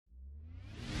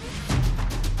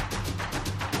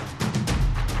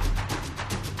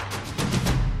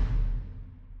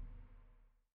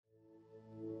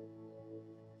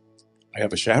I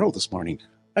have a shadow this morning.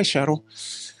 Hi, Shadow.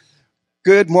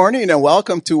 Good morning and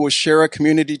welcome to Washera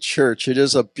Community Church. It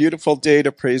is a beautiful day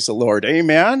to praise the Lord.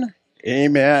 Amen.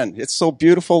 Amen. It's so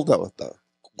beautiful, the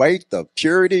white, the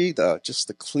purity, just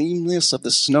the cleanness of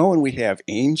the snow, and we have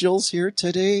angels here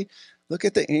today. Look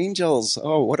at the angels.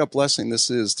 Oh, what a blessing this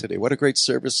is today. What a great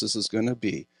service this is going to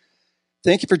be.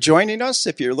 Thank you for joining us.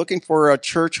 If you're looking for a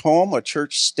church home, a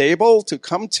church stable to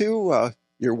come to,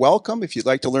 you're welcome. If you'd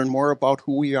like to learn more about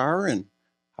who we are and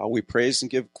how we praise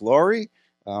and give glory,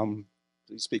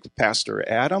 please speak to Pastor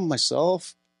Adam,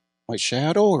 myself, my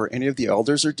shadow, or any of the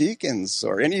elders or deacons,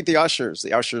 or any of the ushers.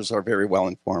 The ushers are very well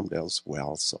informed as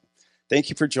well. So thank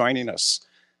you for joining us.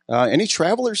 Any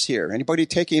travelers here? Anybody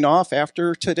taking off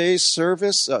after today's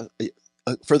service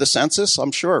for the census?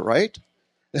 I'm sure, right?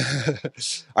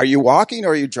 Are you walking,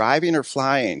 or are you driving, or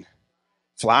flying?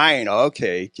 Flying,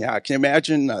 okay. Yeah, can you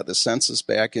imagine the census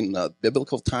back in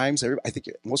biblical times? I think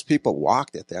most people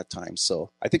walked at that time. So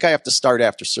I think I have to start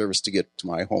after service to get to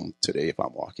my home today if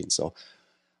I'm walking. So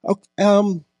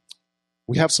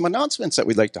we have some announcements that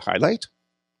we'd like to highlight.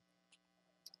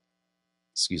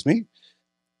 Excuse me.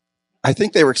 I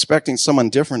think they were expecting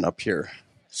someone different up here.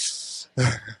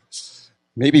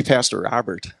 Maybe Pastor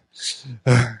Robert.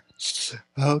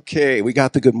 Okay, we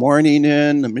got the good morning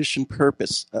in, the mission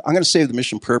purpose. I'm going to say the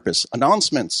mission purpose.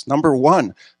 Announcements. Number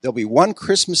 1, there'll be one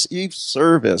Christmas Eve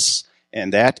service,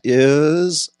 and that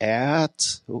is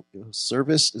at,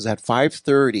 service is at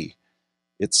 5:30.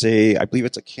 I believe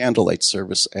it's a candlelight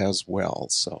service as well.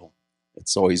 So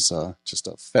it's always just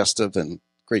a festive and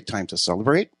great time to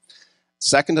celebrate.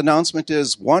 Second announcement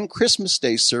is one Christmas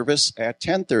Day service at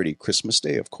 10:30. Christmas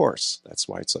Day, of course. That's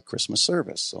why it's a Christmas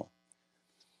service. So.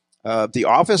 The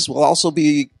office will also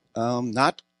be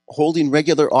not holding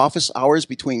regular office hours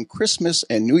between Christmas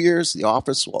and New Year's. The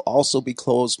office will also be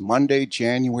closed Monday,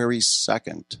 January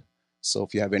 2nd. So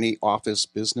if you have any office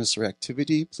business or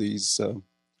activity, please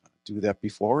do that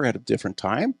before at a different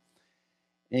time.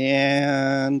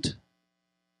 And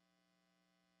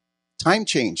time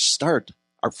change start.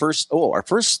 Our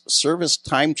first service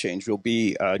time change will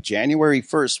be January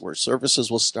 1st, where services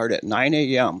will start at 9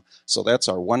 a.m. So that's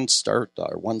our one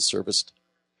service.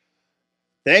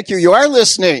 Thank you. You are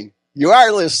listening. You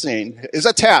are listening. It's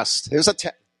a test.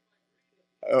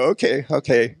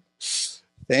 Okay.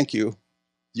 Thank you.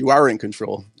 You are in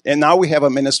control. And now we have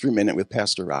a ministry minute with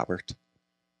Pastor Robert.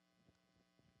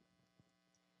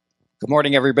 Good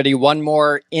morning, everybody. One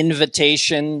more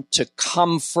invitation to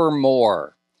come for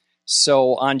more.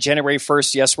 So on January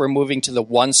 1st, yes, we're moving to the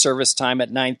one service time at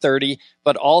 9:30,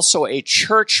 but also a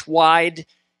church-wide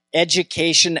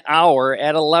education hour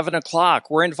at 11 o'clock.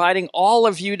 We're inviting all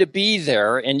of you to be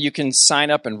there, and you can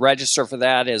sign up and register for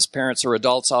that as parents or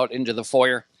adults out into the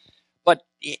foyer. But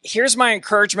here's my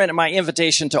encouragement and my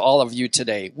invitation to all of you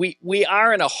today. We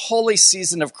are in a holy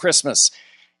season of Christmas,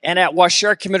 and at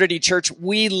Washera Community Church,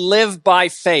 we live by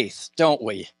faith, don't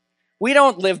we? We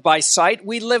don't live by sight,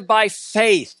 we live by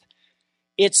faith.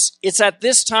 It's at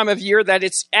this time of year that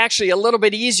it's actually a little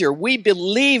bit easier. We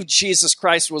believe Jesus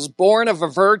Christ was born of a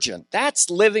virgin. That's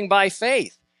living by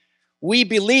faith. We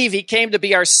believe he came to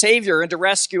be our Savior and to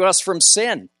rescue us from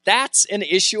sin. That's an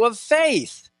issue of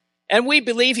faith. And we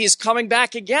believe he's coming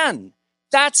back again.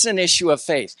 That's an issue of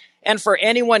faith. And for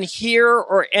anyone here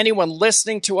or anyone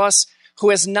listening to us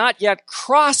who has not yet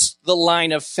crossed the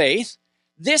line of faith,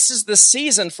 this is the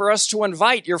season for us to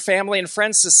invite your family and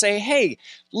friends to say, hey,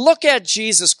 look at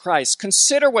Jesus Christ.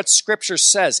 Consider what Scripture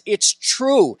says. It's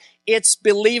true. It's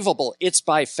believable. It's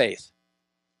by faith.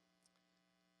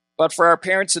 But for our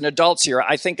parents and adults here,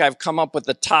 I think I've come up with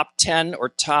the top 10 or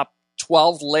top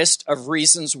 12 list of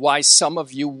reasons why some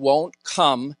of you won't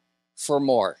come for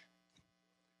more.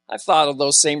 I've thought of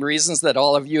those same reasons that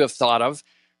all of you have thought of.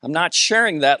 I'm not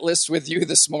sharing that list with you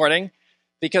this morning,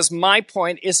 because my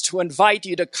point is to invite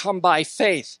you to come by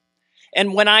faith.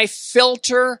 And when I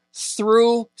filter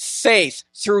through faith,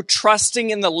 through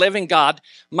trusting in the living God,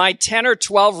 my 10 or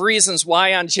 12 reasons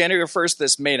why on January 1st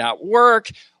this may not work,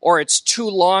 or it's too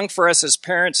long for us as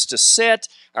parents to sit,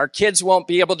 our kids won't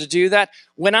be able to do that.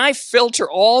 When I filter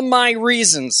all my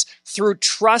reasons through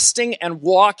trusting and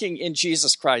walking in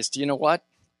Jesus Christ, you know what?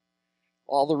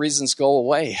 All the reasons go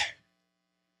away.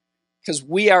 Because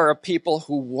we are a people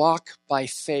who walk by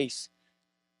faith,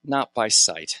 not by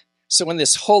sight. So in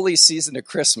this holy season of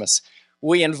Christmas,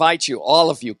 we invite you,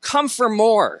 all of you, come for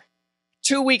more.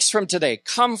 2 weeks from today,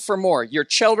 come for more. Your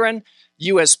children,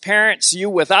 you as parents, you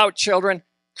without children,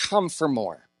 come for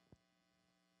more.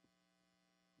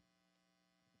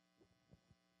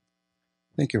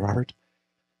 Thank you, Robert.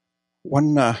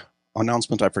 One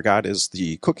announcement I forgot is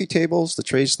the cookie tables, the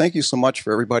trays. Thank you so much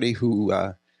for everybody who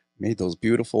made those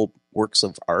beautiful works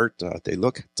of art. They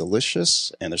look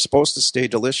delicious, and they're supposed to stay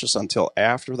delicious until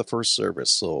after the first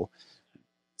service. So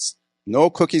no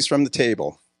cookies from the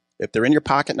table. If they're in your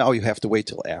pocket now, you have to wait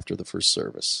till after the first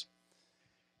service.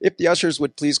 If the ushers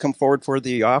would please come forward for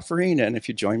the offering, and if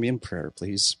you join me in prayer,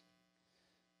 please.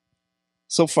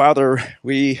 So, Father,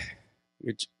 you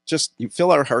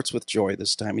fill our hearts with joy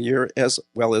this time of year, as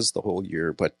well as the whole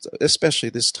year, but especially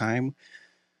this time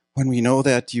when we know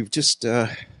that you've just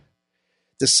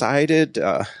decided,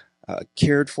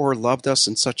 cared for, loved us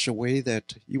in such a way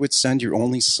that you would send your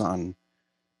only Son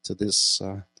to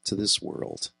this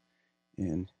world.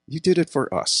 And you did it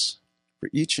for us, for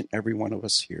each and every one of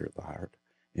us here, Lord,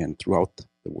 and throughout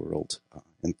the world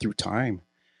and through time.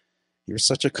 You're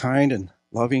such a kind and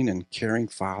loving and caring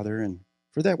Father, and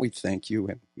for that we thank you,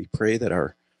 and we pray that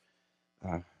our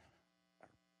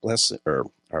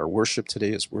worship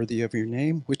today is worthy of your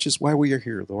name, which is why we are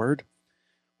here, Lord.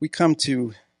 We come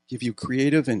to give you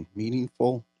creative and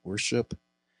meaningful worship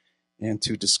and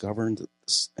to discover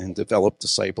and develop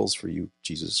disciples for you,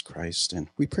 Jesus Christ. And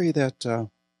we pray that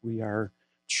we are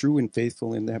true and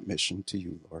faithful in that mission to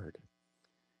you, Lord.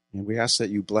 And we ask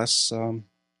that you bless our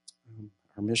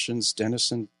missions,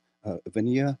 Dennis and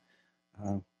Vania,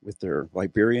 with their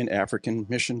Liberian African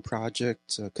mission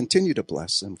project. Continue to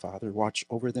bless them, Father. Watch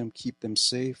over them, keep them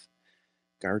safe,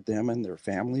 guard them and their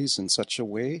families in such a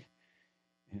way.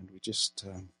 And we just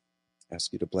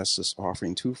ask you to bless this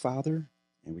offering too, Father.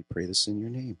 And we pray this in your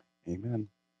name. Amen.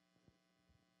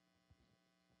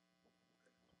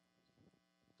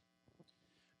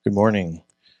 Good morning.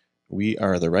 We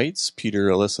are the Wrights, Peter,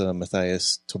 Alyssa,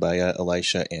 Matthias, Tobiah,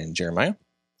 Elisha, and Jeremiah.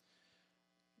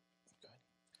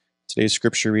 Today's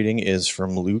scripture reading is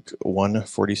from Luke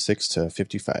 1:46 to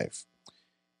 55.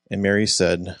 And Mary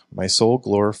said, "My soul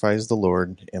glorifies the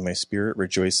Lord, and my spirit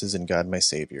rejoices in God my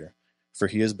Savior, for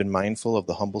he has been mindful of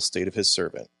the humble state of his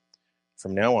servant.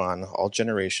 From now on, all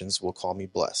generations will call me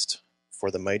blessed,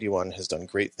 for the Mighty One has done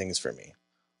great things for me.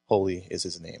 Holy is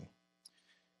his name.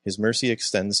 His mercy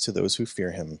extends to those who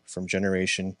fear him from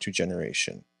generation to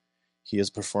generation. He has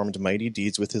performed mighty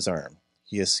deeds with his arm.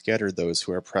 He has scattered those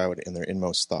who are proud in their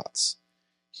inmost thoughts.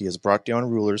 He has brought down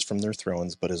rulers from their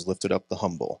thrones, but has lifted up the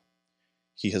humble.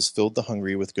 He has filled the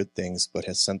hungry with good things, but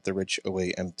has sent the rich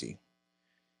away empty.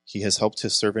 He has helped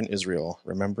his servant Israel,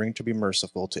 remembering to be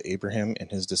merciful to Abraham and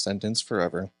his descendants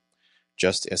forever,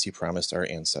 just as he promised our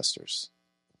ancestors."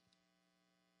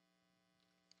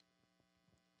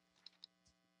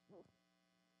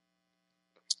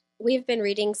 We've been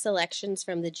reading selections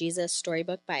from the Jesus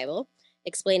Storybook Bible,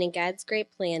 explaining God's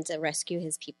great plan to rescue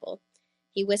his people.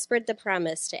 He whispered the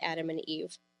promise to Adam and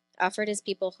Eve, offered his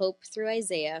people hope through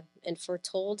Isaiah, and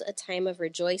foretold a time of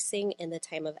rejoicing in the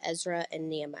time of Ezra and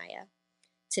Nehemiah.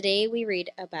 Today we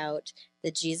read about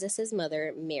Jesus'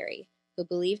 mother, Mary, who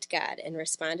believed God and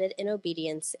responded in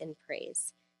obedience and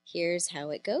praise. Here's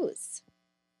how it goes.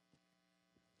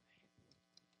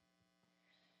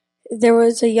 There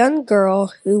was a young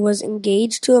girl who was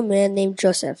engaged to a man named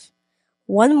Joseph.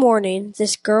 One morning,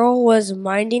 this girl was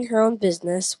minding her own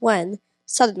business when,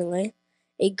 suddenly,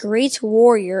 a great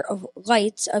warrior of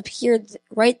light appeared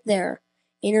right there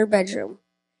in her bedroom.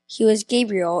 He was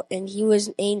Gabriel, and he was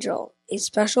an angel, a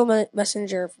special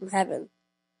messenger from heaven.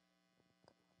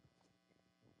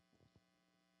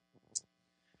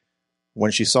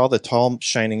 When she saw the tall,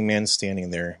 shining man standing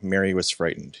there, Mary was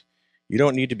frightened. "You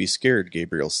don't need to be scared,"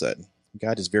 Gabriel said.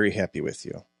 "God is very happy with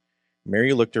you."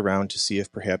 Mary looked around to see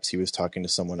if perhaps he was talking to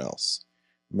someone else.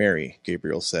 "Mary,"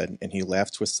 Gabriel said, and he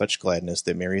laughed with such gladness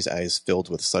that Mary's eyes filled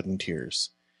with sudden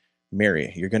tears.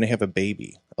 "Mary, you're going to have a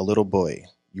baby, a little boy.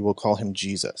 You will call him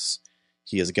Jesus.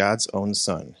 He is God's own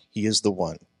son. He is the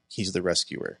one. He's the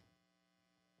rescuer."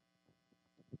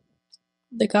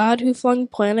 The God who flung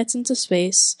planets into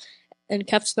space and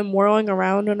kept them whirling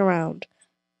around and around.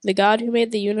 The God who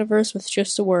made the universe with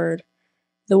just a word.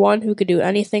 The one who could do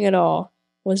anything at all,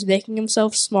 was making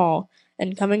himself small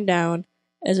and coming down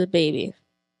as a baby.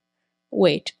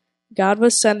 Wait, God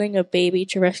was sending a baby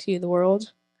to rescue the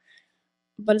world?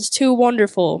 But it's too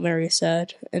wonderful, Mary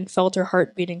said, and felt her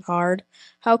heart beating hard.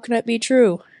 How can it be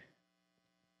true?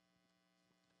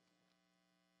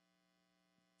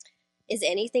 Is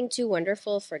anything too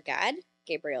wonderful for God?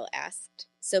 Gabriel asked.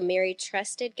 So Mary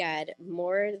trusted God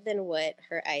more than what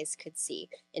her eyes could see,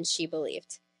 and she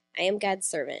believed. "I am God's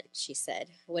servant," she said.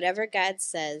 "Whatever God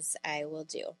says, I will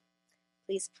do."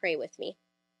 Please pray with me.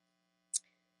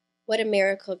 What a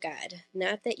miracle, God.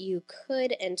 Not that you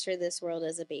could enter this world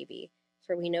as a baby,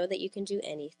 for we know that you can do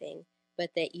anything,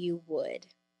 but that you would.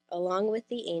 Along with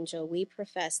the angel, we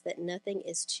profess that nothing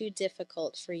is too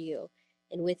difficult for you.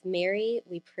 And with Mary,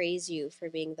 we praise you for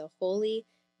being the holy,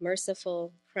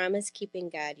 merciful, promise-keeping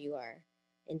God you are.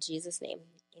 In Jesus' name,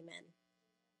 amen.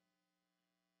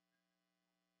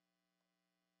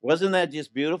 Wasn't that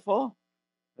just beautiful?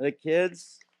 The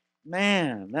kids,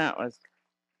 man, that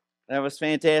was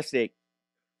fantastic.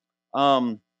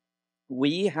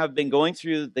 We have been going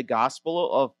through the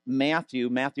Gospel of Matthew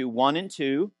 1 and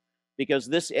 2, because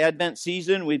this Advent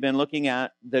season we've been looking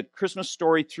at the Christmas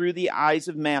story through the eyes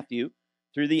of Matthew.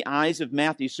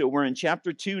 So we're in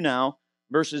chapter 2 now,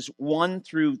 verses 1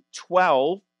 through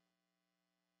 12.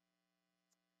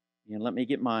 And let me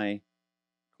get my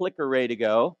clicker ready to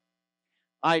go.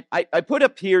 I put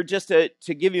up here just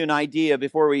to give you an idea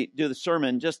before we do the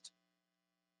sermon, just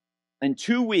in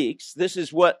 2 weeks, this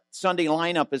is what Sunday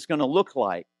lineup is going to look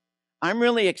like. I'm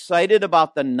really excited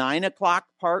about the 9 o'clock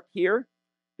part here,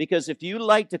 because if you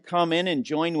like to come in and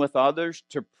join with others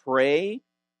to pray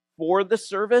for the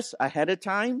service ahead of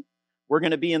time, we're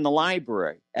going to be in the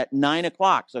library at 9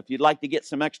 o'clock. So if you'd like to get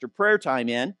some extra prayer time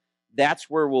in, that's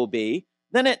where we'll be.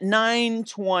 Then at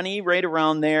 9:20, right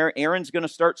around there, Aaron's going to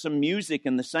start some music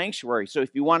in the sanctuary. So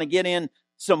if you want to get in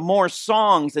some more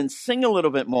songs and sing a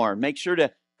little bit more, make sure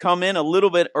to come in a little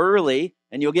bit early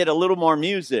and you'll get a little more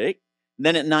music.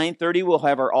 Then at 9:30, we'll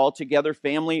have our all-together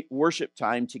family worship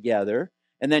time together.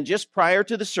 And then just prior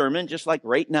to the sermon, just like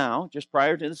right now, just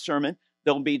prior to the sermon,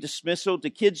 there'll be dismissal to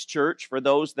kids' church for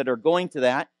those that are going to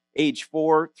that, age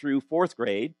 4 through 4th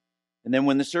grade. And then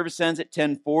when the service ends at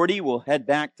 10:40, we'll head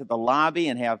back to the lobby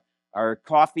and have our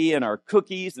coffee and our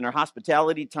cookies and our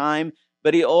hospitality time.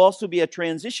 But it'll also be a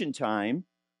transition time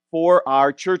for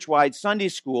our church-wide Sunday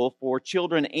school for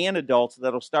children and adults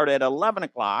that'll start at 11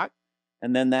 o'clock.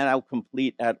 And then that'll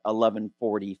complete at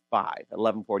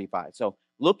 11:45. So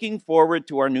looking forward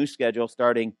to our new schedule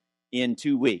starting in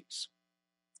 2 weeks.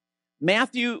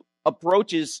 Matthew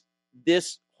approaches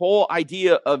this whole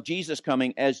idea of Jesus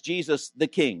coming as Jesus the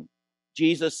King.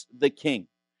 Jesus the King.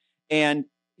 And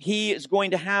he is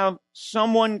going to have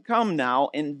someone come now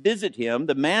and visit him,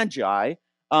 the Magi,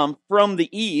 from the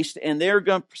east, and they're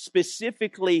going to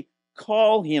specifically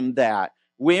call him that.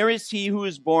 Where is he who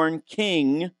is born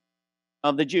King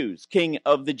of the Jews? King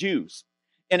of the Jews.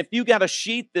 And if you got a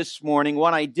sheet this morning,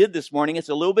 what I did this morning, it's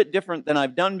a little bit different than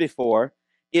I've done before,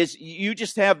 is you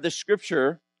just have the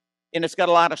scripture, and it's got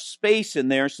a lot of space in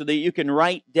there so that you can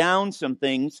write down some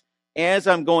things as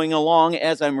I'm going along,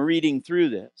 as I'm reading through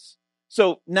this.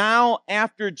 So now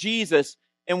after Jesus,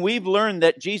 and we've learned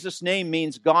that Jesus' name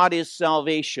means God is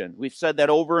salvation. We've said that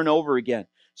over and over again.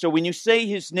 So when you say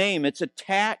his name, it's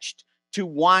attached to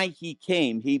why he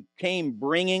came. He came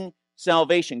bringing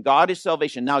salvation. God is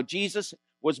salvation. Now Jesus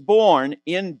was born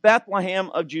in Bethlehem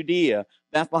of Judea.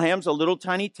 Bethlehem's a little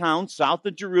tiny town south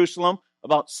of Jerusalem,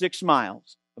 about 6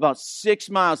 miles. About 6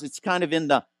 miles. It's kind of in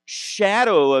the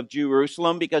shadow of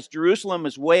Jerusalem, because Jerusalem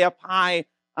is way up high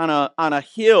on a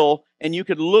hill, and you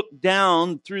could look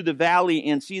down through the valley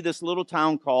and see this little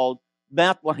town called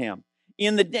Bethlehem.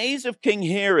 In the days of King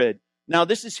Herod, now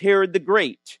this is Herod the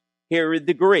Great,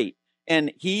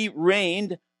 and he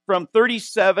reigned from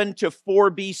 37 to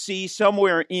 4 BC,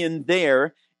 somewhere in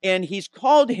there, and he's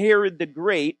called Herod the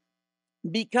Great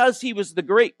because he was the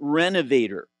great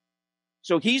renovator.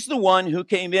 So he's the one who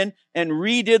came in and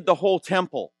redid the whole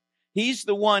temple. He's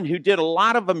the one who did a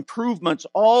lot of improvements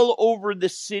all over the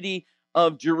city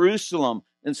of Jerusalem.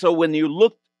 And so when you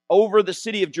looked over the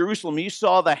city of Jerusalem, you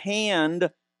saw the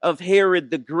hand of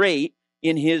Herod the Great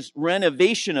in his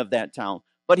renovation of that town.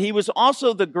 But he was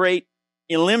also the great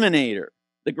eliminator,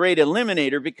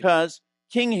 because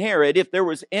King Herod, if there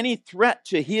was any threat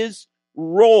to his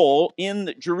role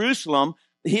in Jerusalem,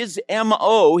 his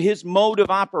MO, his mode of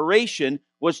operation,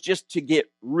 was just to get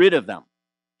rid of them.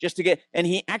 And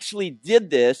he actually did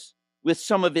this with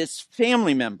some of his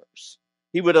family members.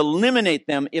 He would eliminate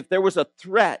them if there was a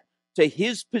threat to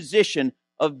his position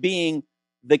of being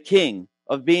the king.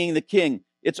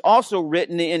 It's also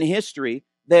written in history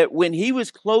that when he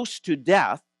was close to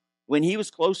death,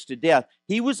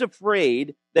 he was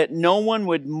afraid that no one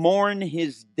would mourn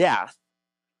his death.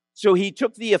 So he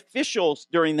took the officials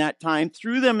during that time,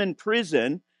 threw them in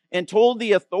prison, and told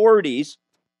the authorities,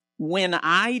 when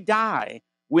I die,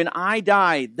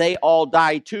 they all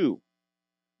die too.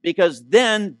 Because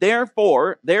then,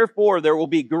 therefore, there will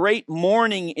be great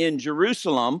mourning in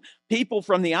Jerusalem. People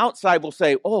from the outside will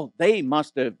say, oh, they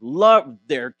must have loved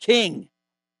their king.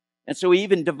 And so he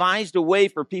even devised a way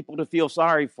for people to feel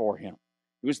sorry for him.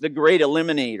 He was the great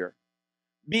eliminator.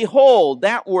 Behold,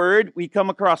 that word we come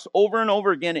across over and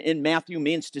over again in Matthew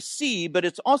means to see, but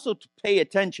it's also to pay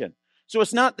attention. So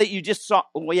it's not that you just saw,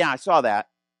 well, yeah, I saw that.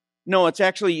 No, it's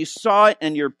actually you saw it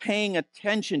and you're paying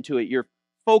attention to it. You're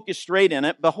focused straight in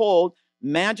it. Behold,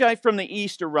 Magi from the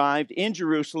east arrived in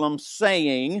Jerusalem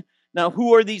saying, now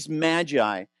who are these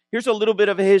Magi? Here's a little bit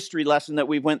of a history lesson that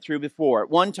we went through before. At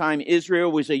one time,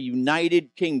 Israel was a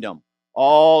united kingdom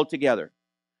all together.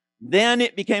 Then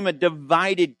it became a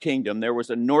divided kingdom. There was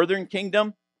a northern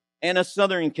kingdom and a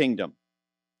southern kingdom.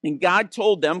 And God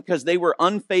told them, because they were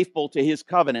unfaithful to his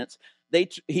covenants,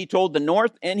 he told the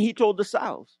north and he told the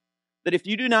south that if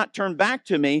you do not turn back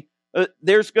to me,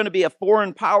 there's going to be a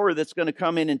foreign power that's going to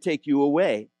come in and take you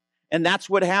away. And that's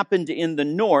what happened in the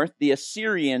north. The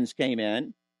Assyrians came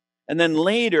in. And then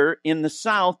later in the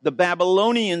south, the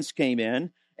Babylonians came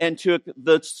in and took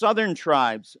the southern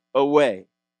tribes away.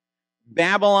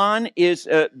 Babylonians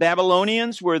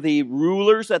were the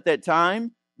rulers at that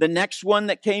time. The next one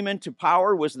that came into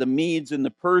power was the Medes and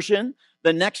the Persian.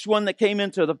 The next one that came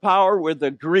into the power were the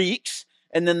Greeks.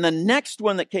 And then the next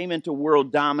one that came into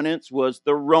world dominance was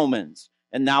the Romans.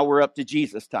 And now we're up to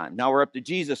Jesus' time.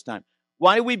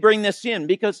 Why do we bring this in?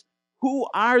 Because who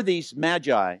are these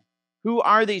Magi? Who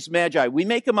are these Magi? We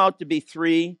make them out to be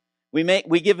three.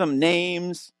 We give them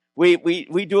names.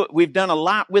 We've done a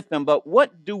lot with them, but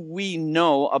what do we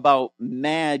know about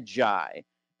Magi?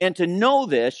 And to know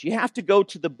this, you have to go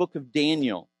to the book of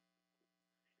Daniel.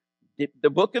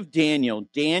 The book of Daniel.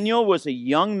 Daniel was a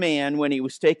young man when he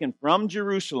was taken from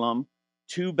Jerusalem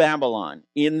to Babylon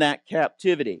in that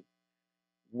captivity.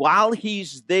 While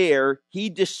he's there,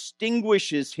 he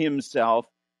distinguishes himself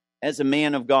as a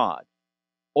man of God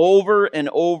over and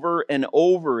over and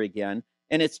over again.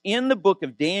 And it's in the book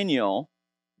of Daniel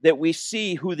that we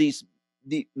see who the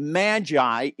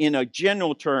Magi in a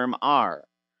general term are.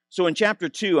 So in chapter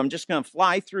 2, I'm just going to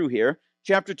fly through here.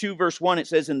 Chapter 2, verse 1, it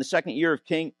says, in the second year of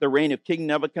the reign of King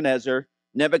Nebuchadnezzar,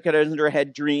 Nebuchadnezzar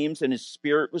had dreams, and his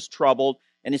spirit was troubled,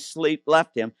 and his sleep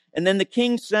left him. And then the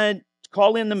king said,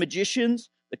 call in the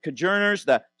magicians, the conjurers,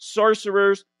 the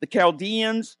sorcerers, the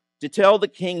Chaldeans, to tell the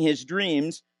king his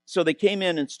dreams. So they came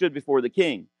in and stood before the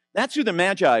king. That's who the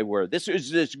Magi were. This is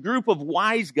this group of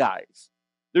wise guys.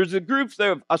 There's a group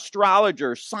of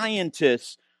astrologers,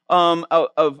 scientists,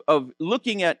 of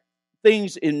looking at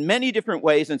things in many different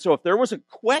ways. And so if there was a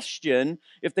question,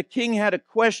 if the king had a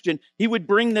question, he would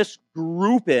bring this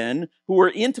group in who were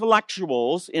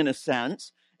intellectuals in a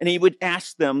sense, and he would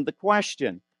ask them the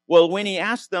question. Well, when he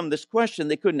asked them this question,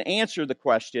 they couldn't answer the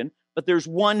question, but there's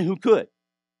one who could.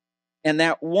 And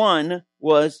that one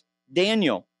was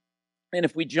Daniel. And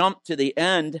if we jump to the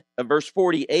end of verse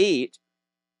 48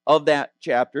 of that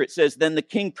chapter, it says, then the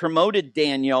king promoted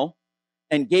Daniel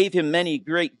and gave him many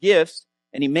great gifts,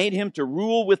 and he made him to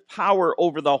rule with power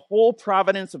over the whole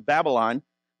province of Babylon,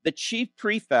 the chief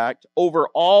prefect over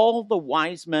all the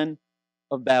wise men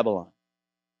of Babylon.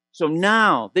 So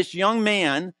now this young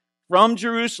man from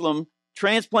Jerusalem,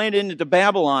 transplanted into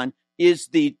Babylon, is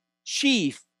the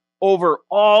chief over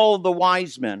all the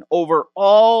wise men, over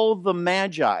all the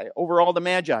Magi.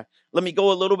 Let me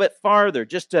go a little bit farther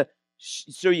just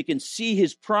so you can see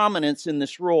his prominence in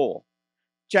this role.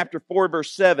 Chapter 4,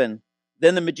 verse 7,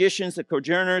 then the magicians, the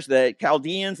conjurers, the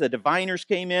Chaldeans, the diviners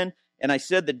came in, and I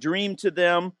said the dream to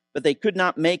them, but they could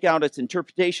not make out its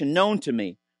interpretation known to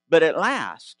me. But at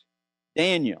last,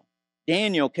 Daniel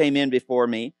came in before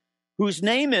me, whose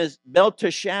name is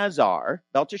Belteshazzar,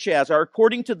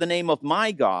 according to the name of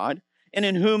my God, and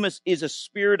in whom is a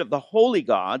spirit of the holy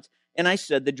gods. And I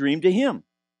said the dream to him.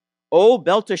 O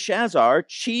Belteshazzar,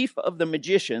 chief of the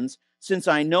magicians, since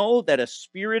I know that a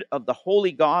spirit of the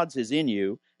holy gods is in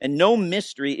you, and no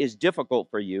mystery is difficult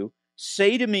for you,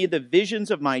 say to me the visions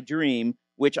of my dream,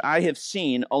 which I have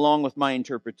seen, along with my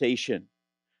interpretation.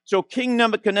 So King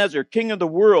Nebuchadnezzar, king of the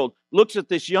world, looks at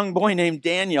this young boy named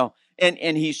Daniel, and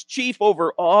he's chief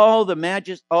over all the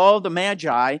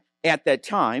Magi at that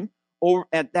time,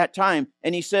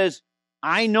 and he says,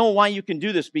 I know why you can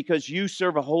do this, because you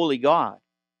serve a holy God,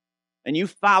 and you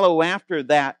follow after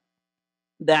that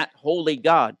holy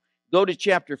God. Go to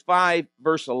chapter 5,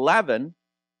 verse 11.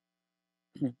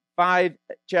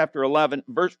 Chapter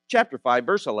 5,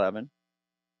 verse 11.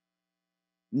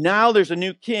 Now there's a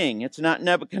new king. It's not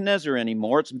Nebuchadnezzar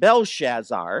anymore. It's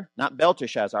Belshazzar, not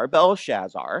Belteshazzar,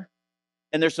 Belshazzar.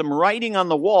 And there's some writing on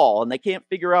the wall, and they can't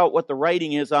figure out what the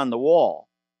writing is on the wall.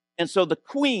 And so the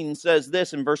queen says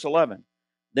this in verse 11.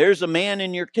 There's a man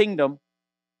in your kingdom.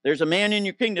 There's a man in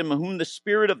your kingdom in whom the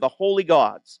spirit of the holy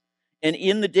gods. And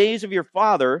in the days of your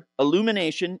father,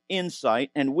 illumination, insight,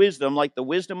 and wisdom, like the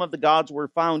wisdom of the gods, were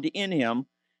found in him.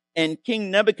 And King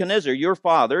Nebuchadnezzar, your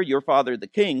father the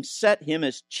king, set him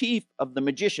as chief of the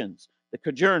magicians, the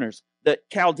conjurers, the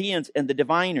Chaldeans, and the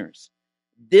diviners.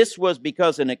 This was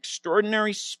because an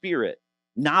extraordinary spirit,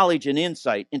 knowledge and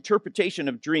insight, interpretation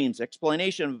of dreams,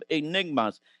 explanation of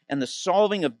enigmas, and the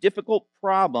solving of difficult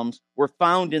problems were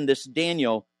found in this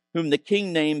Daniel, whom the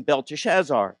king named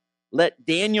Belteshazzar. Let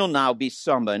Daniel now be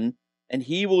summoned, and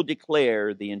he will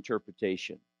declare the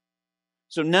interpretation.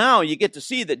 So now you get to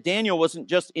see that Daniel wasn't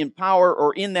just in power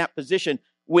or in that position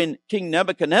when King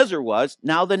Nebuchadnezzar was.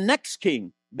 Now the next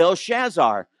king,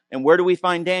 Belshazzar. And where do we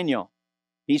find Daniel?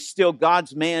 He's still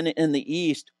God's man in the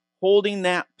east, holding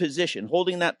that position.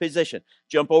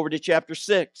 Jump over to chapter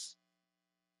 6,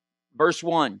 verse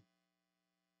 1.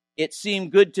 It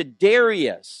seemed good to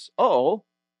Darius. Oh,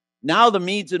 now the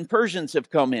Medes and Persians have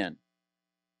come in.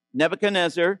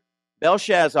 Nebuchadnezzar,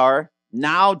 Belshazzar,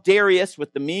 now Darius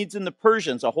with the Medes and the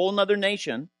Persians, a whole other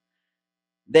nation,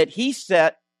 that he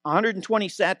set 120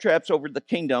 satraps over the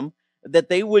kingdom, that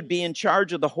they would be in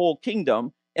charge of the whole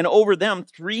kingdom, and over them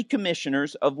 3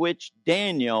 commissioners, of which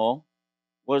Daniel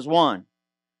was one.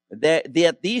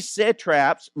 That these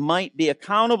satraps might be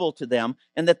accountable to them,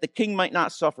 and that the king might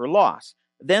not suffer loss.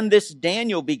 Then this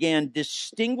Daniel began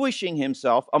distinguishing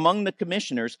himself among the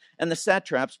commissioners and the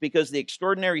satraps because the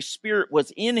extraordinary spirit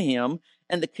was in him,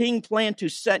 and the king planned to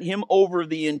set him over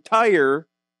the entire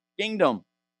kingdom.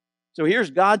 So here's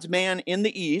God's man in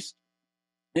the east,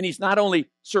 and he's not only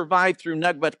survived through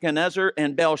Nebuchadnezzar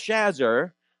and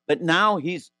Belshazzar, but now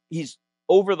he's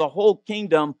over the whole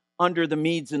kingdom under the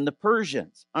Medes and the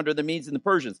Persians.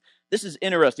 This is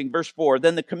interesting. Verse 4,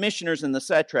 then the commissioners and the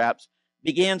satraps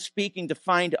began speaking to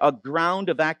find a ground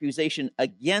of accusation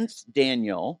against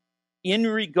Daniel in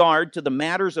regard to the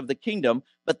matters of the kingdom,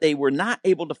 but they were not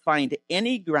able to find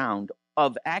any ground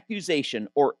of accusation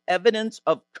or evidence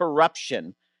of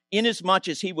corruption, inasmuch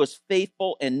as he was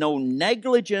faithful and no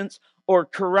negligence or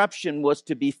corruption was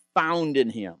to be found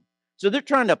in him. So they're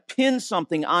trying to pin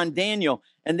something on Daniel,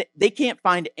 and they can't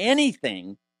find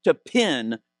anything to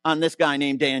pin on this guy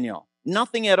named Daniel.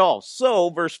 Nothing at all. So,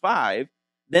 verse 5,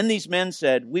 then these men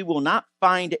said, we will not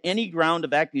find any ground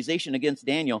of accusation against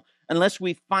Daniel unless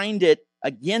we find it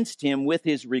against him with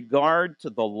his regard to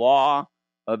the law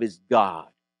of his God.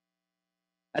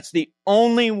 That's the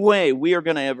only way we are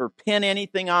going to ever pin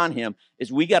anything on him,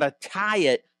 is we got to tie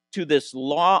it to this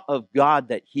law of God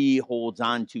that he holds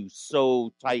on to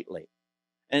so tightly.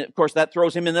 And of course, that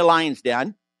throws him in the lion's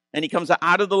den. And he comes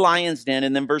out of the lion's den,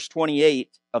 and then verse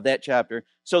 28 of that chapter.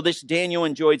 So this Daniel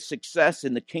enjoyed success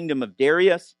in the kingdom of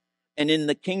Darius and in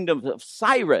the kingdom of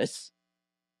Cyrus,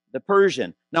 the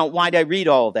Persian. Now, why did I read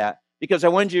all that? Because I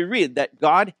wanted you to read that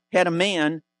God had a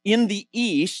man in the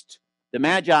east, the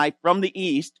Magi from the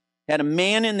east, had a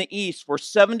man in the east for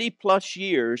 70 plus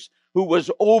years who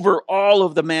was over all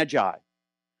of the Magi.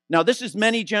 Now, this is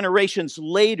many generations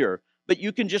later, but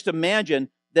you can just imagine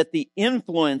that the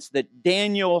influence that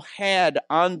Daniel had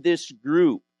on this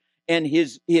group and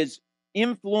his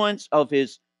influence of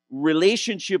his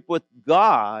relationship with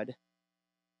God,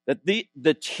 that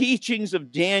the teachings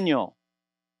of Daniel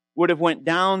would have went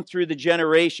down through the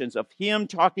generations of him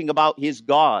talking about his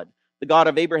God, the God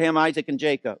of Abraham, Isaac, and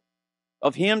Jacob,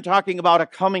 of him talking about a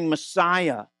coming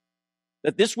Messiah,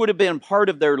 that this would have been part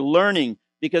of their learning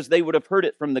because they would have heard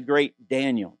it from the great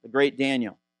Daniel.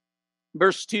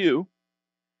 Verse 2,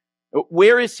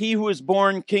 where is he who is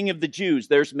born King of the Jews?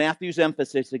 There's Matthew's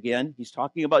emphasis again. He's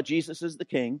talking about Jesus as the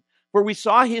king. For we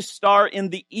saw his star in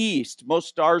the east. Most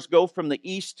stars go from the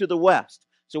east to the west.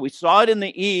 So we saw it in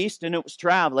the east, and it was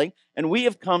traveling, and we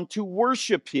have come to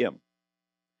worship him.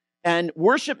 And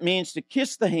worship means to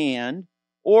kiss the hand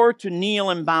or to kneel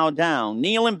and bow down.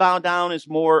 Kneel and bow down is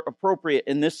more appropriate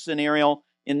in this scenario,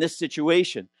 in this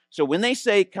situation. So when they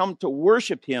say come to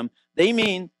worship him, they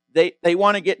mean they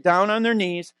want to get down on their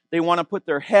knees. They want to put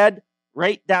their head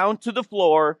right down to the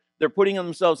floor. They're putting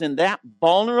themselves in that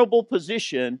vulnerable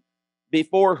position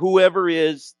before whoever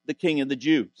is the King of the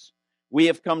Jews. We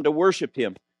have come to worship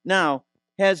him. Now,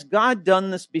 has God done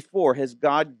this before? Has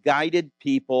God guided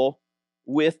people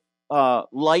with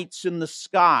lights in the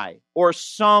sky or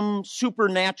some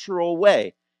supernatural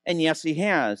way? And yes, he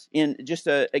has. In just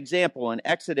an example, in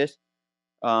Exodus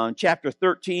chapter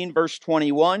 13, verse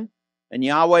 21, and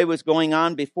Yahweh was going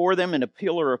on before them in a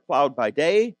pillar of cloud by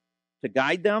day to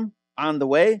guide them on the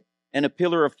way, and a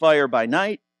pillar of fire by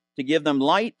night to give them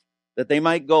light, that they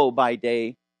might go by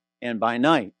day and by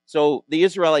night. So the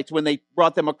Israelites, when they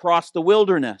brought them across the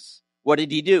wilderness, what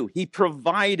did he do? He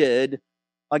provided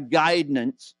a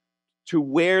guidance to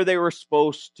where they were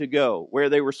supposed to go,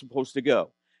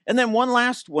 And then one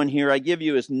last one here I give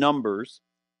you is Numbers.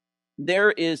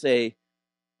 There is a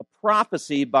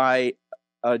prophecy by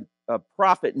a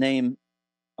prophet named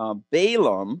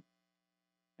Balaam,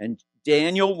 and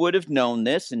Daniel would have known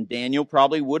this, and Daniel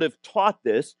probably would have taught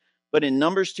this, but in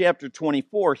Numbers chapter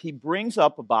 24, he brings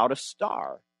up about a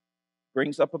star.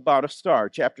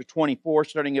 Chapter 24,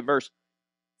 starting at verse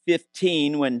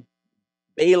 15, when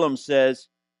Balaam says,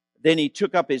 then he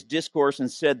took up his discourse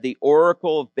and said, the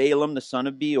oracle of Balaam, the son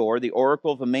of Beor, the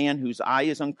oracle of a man whose eye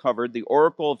is uncovered, the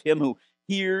oracle of him who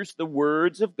hears the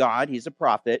words of God, he's a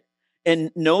prophet,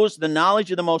 and knows the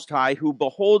knowledge of the Most High, who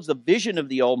beholds the vision of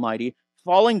the Almighty,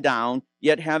 falling down,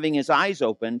 yet having his eyes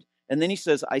opened. And then he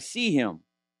says, I see him.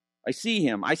 I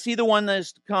see the one that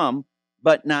is to come,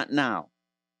 but not now.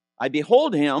 I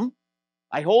behold him,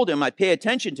 I hold him, I pay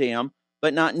attention to him,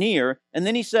 but not near. And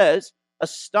then he says, a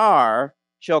star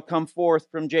shall come forth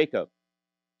from Jacob.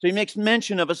 So he makes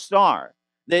mention of a star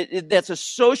that's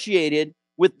associated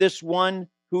with this one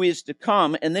who is to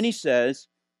come. And then he says,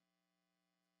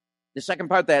 the second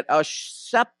part, that a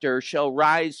scepter shall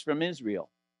rise from Israel.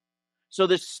 So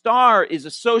the star is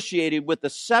associated with the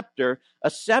scepter. A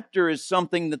scepter is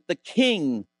something that the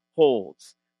king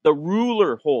holds, the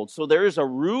ruler holds. So there is a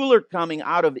ruler coming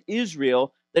out of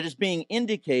Israel that is being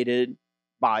indicated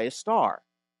by a star.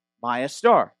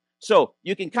 So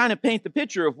you can kind of paint the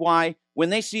picture of why, when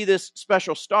they see this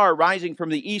special star rising from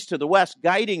the east to the west,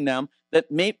 guiding them,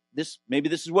 that maybe this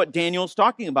is what Daniel's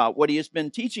talking about, what he has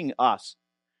been teaching us.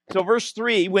 So verse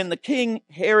 3, when the king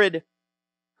Herod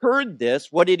heard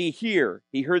this, what did he hear?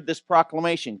 He heard this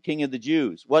proclamation, King of the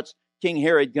Jews. What's King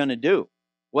Herod going to do?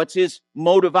 What's his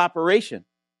mode of operation?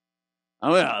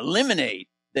 I'm going to eliminate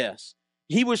this.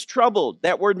 He was troubled.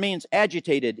 That word means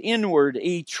agitated, inward.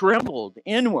 He trembled,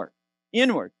 inward.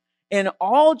 And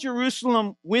all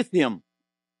Jerusalem with him.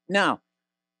 Now,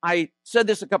 I said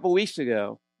this a couple weeks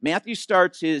ago. Matthew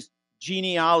starts his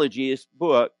genealogy, his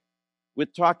book,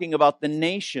 with talking about the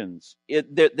nations.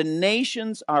 The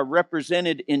nations are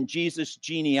represented in Jesus'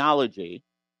 genealogy.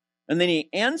 And then he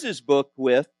ends his book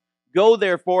with, go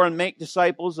therefore and make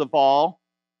disciples of all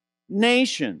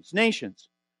nations.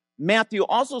 Matthew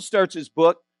also starts his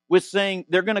book with saying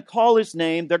they're going to call his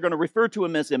name, they're going to refer to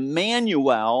him as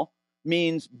Emmanuel,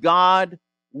 means God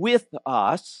with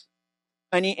us.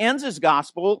 And he ends his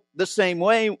gospel the same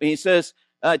way. He says,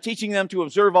 teaching them to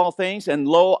observe all things, and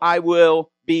lo, I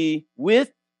will be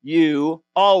with you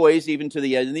always, even to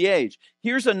the end of the age.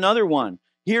 Here's another one.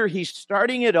 Here he's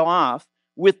starting it off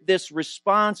with this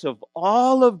response of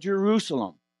all of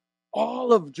Jerusalem.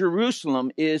 All of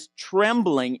Jerusalem is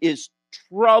trembling, is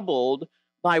troubled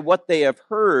by what they have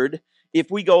heard.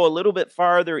 If we go a little bit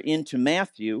farther into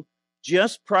Matthew,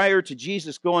 just prior to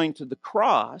Jesus going to the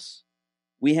cross,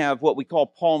 we have what we call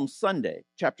Palm Sunday,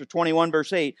 chapter 21,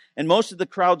 verse 8. And most of the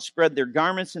crowd spread their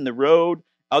garments in the road.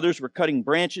 Others were cutting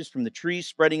branches from the trees,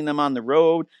 spreading them on the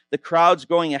road. The crowds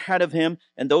going ahead of him,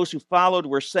 and those who followed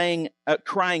were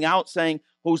crying out, saying,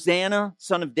 Hosanna,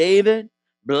 son of David.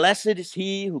 Blessed is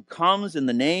he who comes in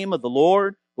the name of the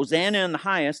Lord. Hosanna in the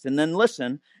highest. And then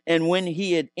listen, and when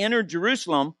he had entered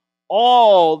Jerusalem,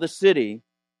 all the city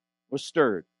was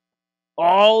stirred.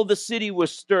 All the city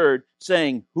was stirred,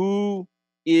 saying, who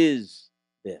is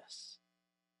this?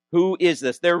 Who is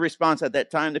this? Their response at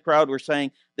that time, the crowd were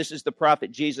saying, this is the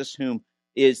prophet Jesus, whom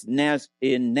is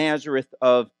in Nazareth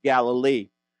of Galilee.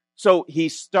 So he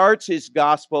starts his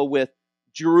gospel with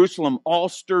Jerusalem all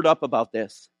stirred up about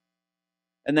this.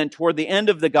 And then toward the end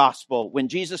of the gospel, when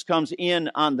Jesus comes in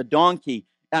on the donkey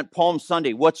at Palm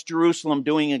Sunday, what's Jerusalem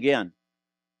doing again?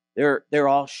 They're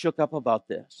all shook up about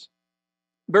this.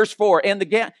 Verse 4,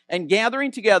 and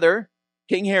gathering together,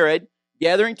 King Herod,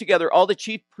 gathering together all the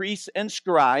chief priests and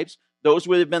scribes, those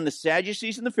would have been the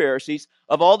Sadducees and the Pharisees,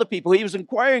 of all the people, he was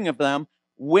inquiring of them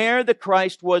where the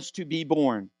Christ was to be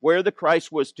born.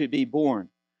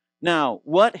 Now,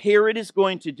 what Herod is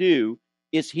going to do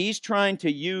is he's trying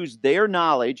to use their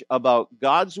knowledge about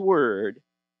God's word,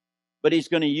 but he's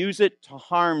going to use it to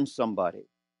harm somebody.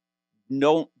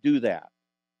 Don't do that.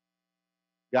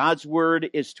 God's word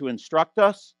is to instruct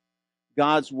us.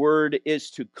 God's word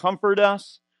is to comfort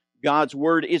us. God's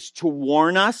word is to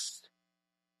warn us.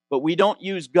 But we don't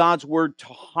use God's word to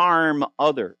harm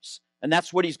others. And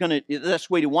that's what that's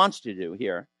what he wants to do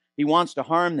here. He wants to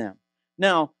harm them.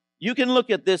 Now, you can look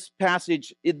at this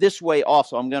passage this way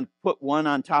also. I'm going to put one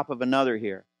on top of another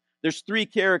here. There's three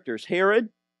characters: Herod,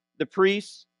 the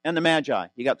priests, and the Magi.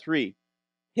 You got three.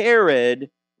 Herod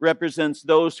represents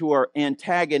those who are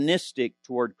antagonistic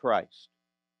toward Christ.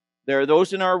 There are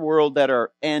those in our world that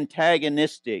are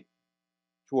antagonistic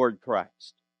toward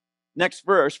Christ. Next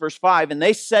verse 5, and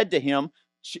they said to him,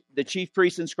 the chief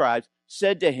priests and scribes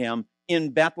said to him,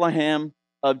 in Bethlehem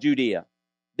of Judea.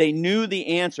 They knew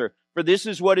the answer, for this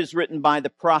is what is written by the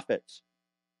prophets.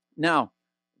 Now,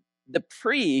 the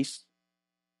priests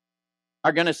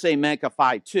are going to say Micah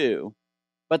 5:2,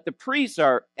 but the priests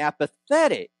are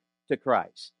apathetic to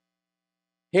Christ.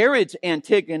 Herod's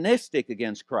antagonistic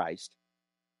against Christ.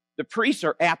 The priests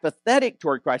are apathetic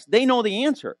toward Christ. They know the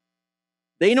answer.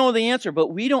 They know the answer, but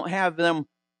we don't have them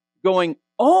going,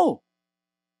 oh,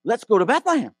 let's go to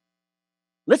Bethlehem.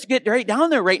 Let's get right down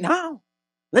there right now.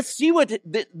 Let's see what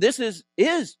this is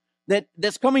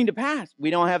that's coming to pass.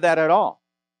 We don't have that at all.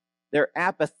 They're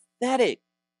apathetic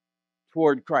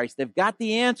toward Christ. They've got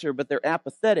the answer, but they're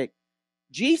apathetic.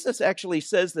 Jesus actually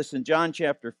says this in John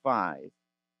chapter 5.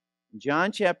 In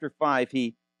John chapter 5,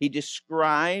 he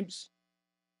describes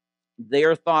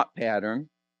their thought pattern.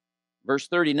 Verse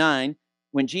 39,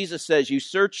 when Jesus says, you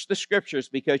search the scriptures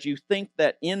because you think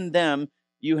that in them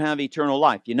you have eternal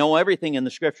life. You know everything in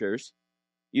the scriptures.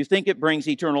 You think it brings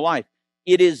eternal life.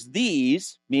 It is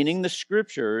these, meaning the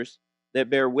scriptures, that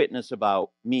bear witness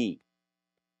about me.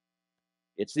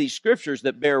 It's these scriptures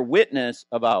that bear witness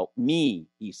about me,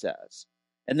 he says.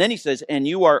 And then he says, and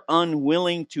you are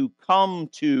unwilling to come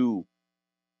to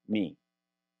me.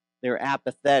 They're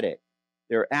apathetic.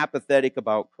 They're apathetic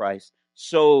about Christ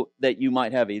so that you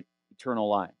might have eternal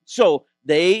life. So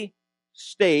they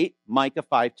state Micah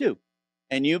 5:2.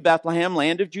 And you, Bethlehem,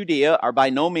 land of Judea, are by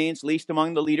no means least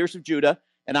among the leaders of Judah,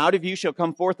 and out of you shall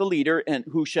come forth a leader, and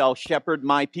who shall shepherd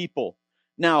my people.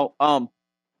 Now,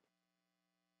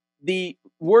 the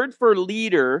word for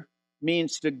leader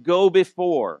means to go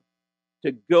before,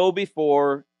 to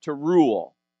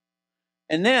rule.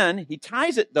 And then he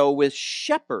ties it, though, with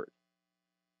shepherd,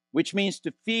 which means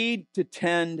to feed, to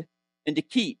tend, and to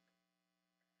keep.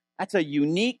 That's a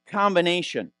unique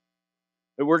combination.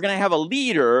 That we're going to have a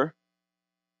leader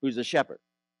who's a shepherd.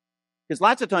 Because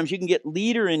lots of times you can get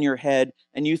leader in your head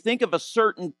and you think of a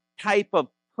certain type of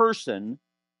person,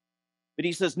 but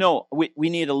he says, no, we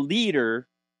need a leader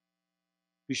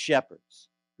who shepherds.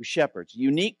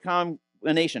 Unique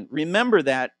combination. Remember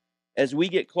that as we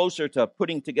get closer to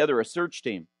putting together a search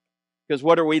team. Because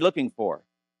what are we looking for?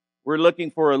 We're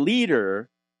looking for a leader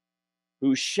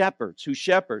who shepherds.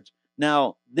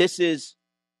 Now, this is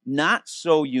not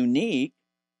so unique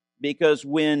because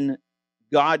when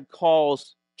God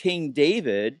calls King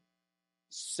David,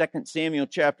 2 Samuel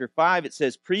chapter 5, it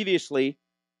says, previously,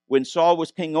 when Saul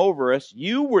was king over us,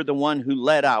 you were the one who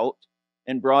led out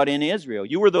and brought in Israel.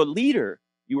 You were the leader.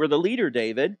 You were the leader,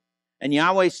 David. And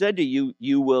Yahweh said to you,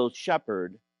 you will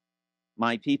shepherd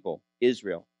my people,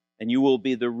 Israel, and you will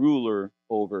be the ruler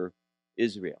over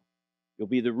Israel. You'll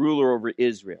be the ruler over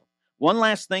Israel. One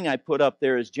last thing I put up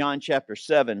there is John chapter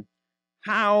 7.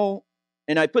 And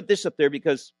I put this up there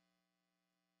because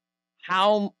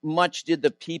how much did the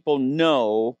people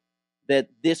know that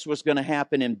this was going to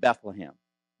happen in Bethlehem?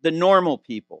 The normal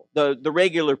people, the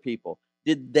regular people,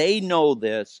 did they know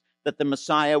this, that the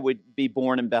Messiah would be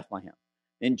born in Bethlehem?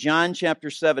 In John chapter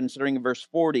 7, starting in verse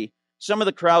 40, some of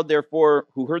the crowd, therefore,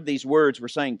 who heard these words were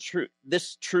saying,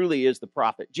 this truly is the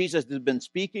prophet. Jesus has been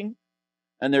speaking,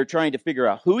 and they're trying to figure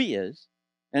out who he is.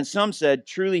 And some said,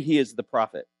 truly he is the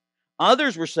prophet.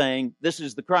 Others were saying, this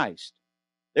is the Christ.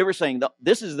 They were saying,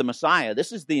 this is the Messiah.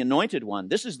 This is the anointed one.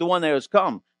 This is the one that has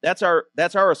come. That's our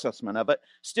assessment of it.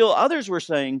 Still others were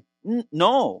saying,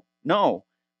 no.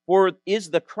 For is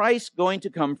the Christ going to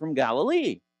come from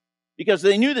Galilee? Because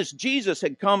they knew this Jesus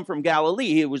had come from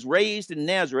Galilee. He was raised in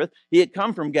Nazareth. He had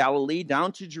come from Galilee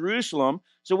down to Jerusalem.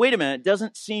 So wait a minute, it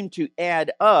doesn't seem to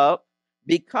add up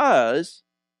because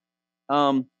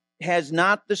has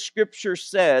not the scripture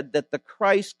said that the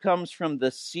Christ comes from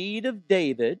the seed of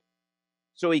David?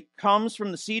 So he comes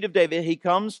from the seed of David. He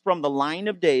comes from the line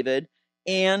of David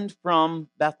and from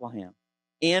Bethlehem.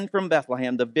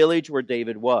 The village where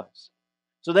David was.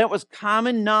 So that was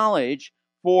common knowledge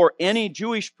for any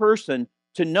Jewish person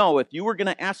to know. If you were going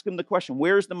to ask him the question,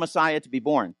 where is the Messiah to be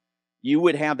born? You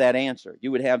would have that answer.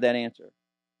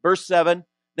 Verse 7,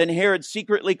 then Herod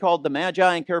secretly called the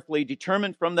Magi and carefully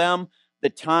determined from them the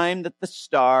time that the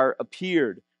star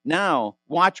appeared. Now,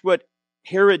 watch what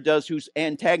Herod does, who's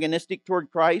antagonistic toward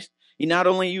Christ. He not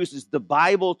only uses the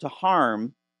Bible to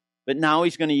harm, but now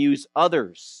he's going to use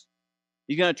others.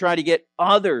 He's going to try to get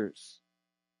others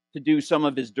to do some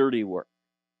of his dirty work.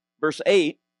 Verse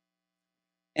 8,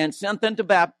 and sent them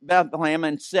to Bethlehem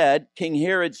and said, King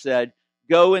Herod said,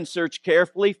 go and search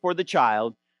carefully for the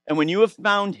child, and when you have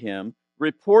found him,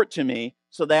 report to me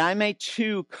so that I may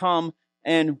too come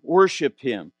and worship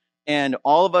him. And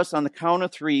all of us on the count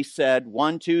of 3 said,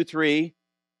 1, 2, 3,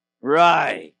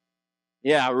 right.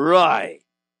 Yeah, right.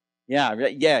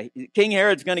 Yeah. King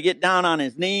Herod's going to get down on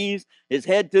his knees, his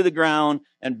head to the ground,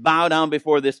 and bow down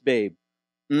before this babe.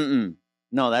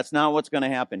 No, that's not what's going to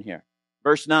happen here.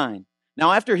 Verse 9,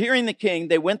 Now, after hearing the king,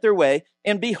 they went their way,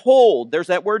 and behold, there's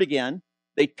that word again.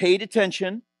 They paid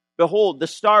attention. Behold, the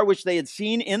star which they had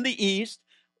seen in the east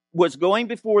was going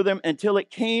before them until it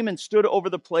came and stood over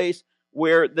the place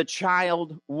where the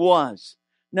child was.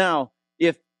 Now,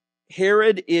 if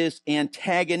Herod is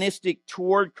antagonistic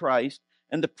toward Christ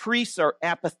and the priests are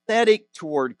apathetic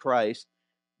toward Christ,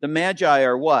 the Magi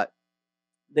are what?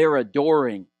 They're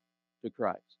adoring to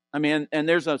Christ. I mean, and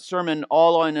there's a sermon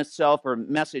all in itself, or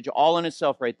message all in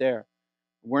itself right there.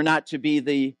 We're not to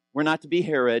be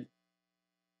Herod.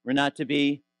 We're not to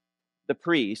be the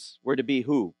priests. We're to be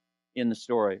who in the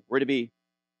story? We're to be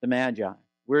the Magi.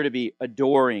 We're to be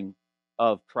adoring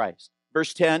of Christ.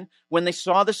 Verse 10, when they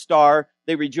saw the star,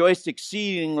 they rejoiced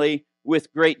exceedingly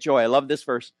with great joy. I love this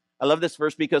verse. I love this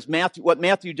verse because what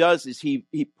Matthew does is he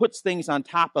puts things on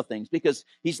top of things, because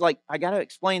he's like, I got to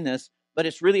explain this, but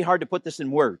it's really hard to put this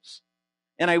in words.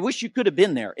 And I wish you could have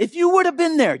been there. If you would have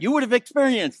been there, you would have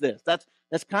experienced this.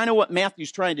 That's kind of what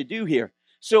Matthew's trying to do here.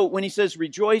 So when he says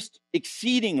rejoiced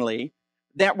exceedingly,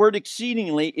 that word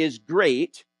exceedingly is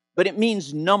great, but it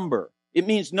means number. It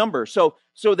means number. So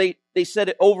they said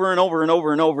it over and over and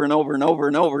over and over and over and over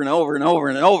and over and over and over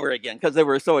and over again because they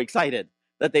were so excited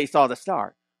that they saw the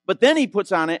star. But then he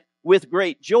puts on it with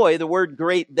great joy. The word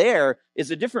great there is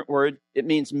a different word. It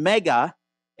means mega,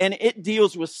 and it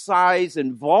deals with size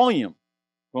and volume.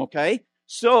 Okay?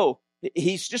 So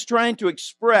he's just trying to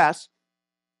express,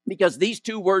 because these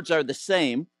two words are the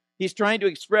same, he's trying to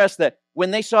express that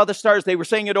when they saw the stars, they were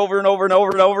saying it over and over and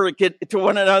over and over again to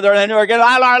one another, and they were getting,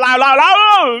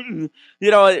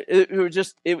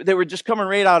 they were just coming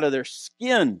right out of their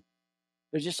skin.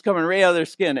 They're just coming right out of their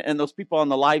skin. And those people on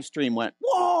the live stream went,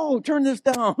 whoa, turn this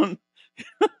down.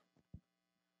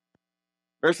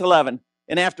 Verse 11,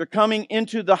 and after coming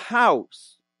into the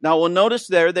house. Now we'll notice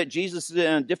there that Jesus is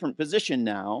in a different position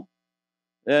now.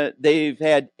 They've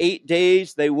had 8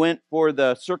 days. They went for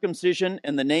the circumcision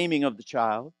and the naming of the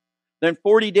child. Then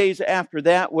 40 days after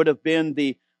that would have been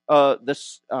Mary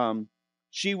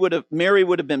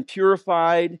would have been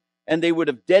purified, and they would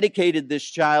have dedicated this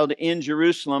child in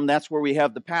Jerusalem. That's where we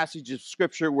have the passage of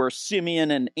Scripture where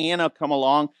Simeon and Anna come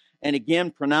along and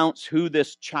again pronounce who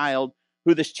this child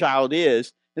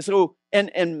is. And so,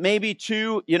 and maybe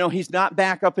too, he's not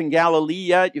back up in Galilee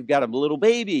yet. You've got a little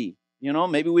baby.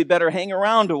 Maybe we better hang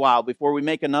around a while before we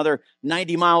make another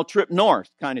 90-mile trip north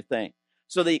kind of thing.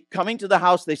 So they, coming to the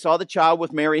house, they saw the child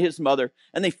with Mary, his mother,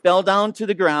 and they fell down to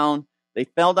the ground. They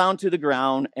fell down to the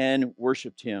ground and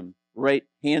worshiped him, right,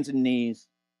 hands and knees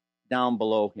down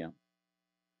below him.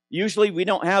 Usually we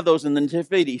don't have those in the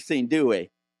nativity scene, do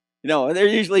we? They're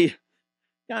usually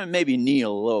kind of maybe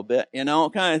kneel a little bit,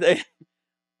 kind of thing.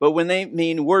 But when they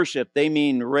mean worship, they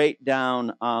mean right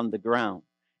down on the ground.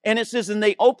 And it says, and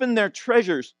they opened their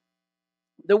treasures.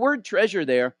 The word treasure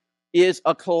there is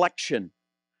a collection.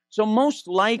 So most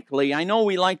likely, I know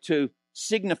we like to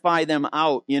signify them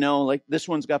out, like this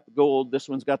one's got the gold, this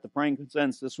one's got the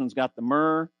frankincense, this one's got the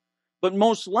myrrh. But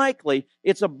most likely,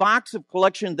 it's a box of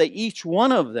collection that each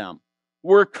one of them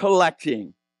were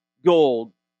collecting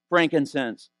gold,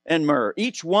 frankincense, and myrrh.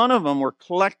 Each one of them were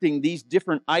collecting these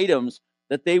different items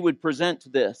that they would present to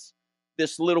this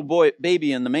little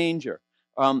baby in the manger.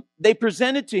 They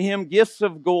presented to him gifts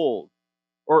of gold,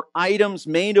 or items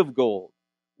made of gold.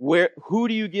 Who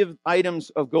do you give items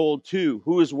of gold to?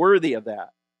 Who is worthy of that?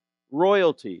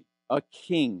 Royalty, a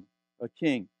king.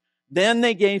 Then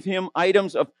they gave him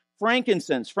items of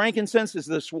frankincense. Frankincense is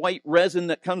this white resin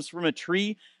that comes from a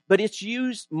tree, but it's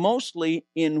used mostly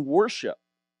in worship,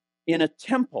 in a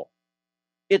temple.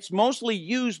 It's mostly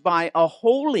used by a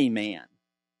holy man.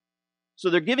 So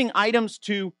they're giving items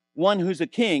to one who's a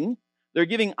king. They're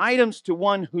giving items to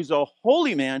one who's a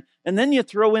holy man. And then you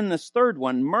throw in this third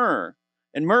one, myrrh.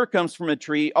 And myrrh comes from a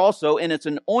tree also, and it's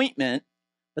an ointment.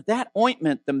 But that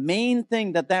ointment, the main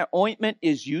thing that ointment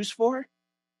is used for,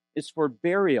 is for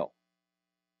burial,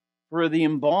 for the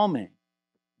embalming.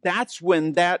 That's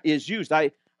when that is used.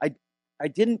 I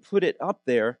didn't put it up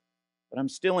there, but I'm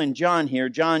still in John here.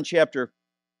 John chapter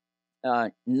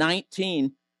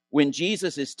 19, when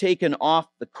Jesus is taken off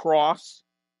the cross,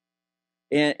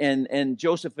 and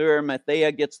Joseph of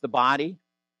Arimathea gets the body,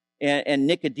 and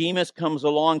Nicodemus comes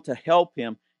along to help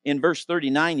him. In verse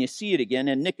 39, you see it again.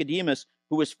 And Nicodemus,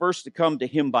 who was first to come to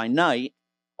him by night,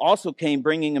 also came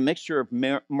bringing a mixture of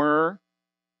myrrh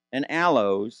and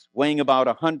aloes, weighing about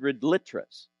 100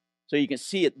 litras. So you can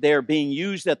see it there being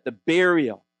used at the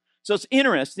burial. So it's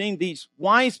interesting. These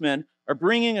wise men are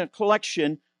bringing a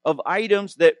collection of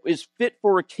items that is fit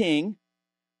for a king,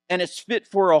 and it's fit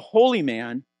for a holy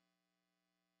man,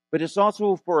 but it's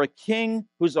also for a king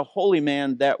who's a holy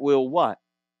man that will what?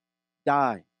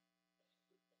 die.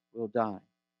 Will die.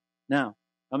 Now,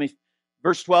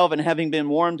 verse 12, and having been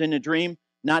warned in a dream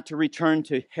not to return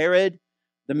to Herod,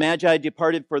 the Magi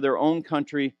departed for their own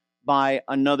country by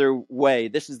another way.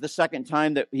 This is the second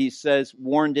time that he says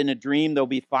warned in a dream. There'll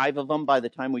be 5 of them by the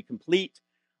time we complete.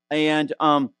 And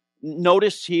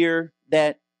notice here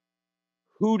that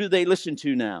who do they listen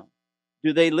to now?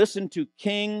 Do they listen to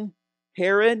King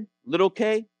Herod, little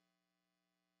k?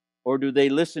 Or do they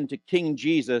listen to King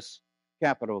Jesus,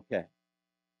 capital K?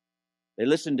 They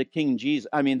listen to King Jesus.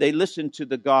 They listen to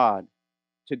God.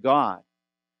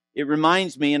 It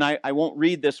reminds me, and I won't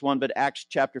read this one, but Acts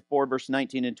chapter 4, verse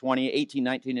 19 and 20, 18,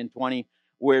 19, and 20,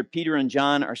 where Peter and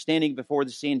John are standing before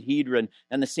the Sanhedrin,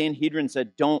 and the Sanhedrin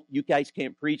said, you guys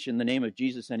can't preach in the name of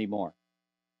Jesus anymore.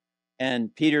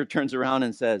 And Peter turns around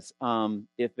and says,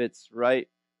 if it's right,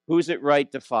 who's it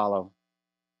right to follow?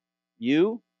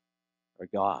 You or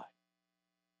God?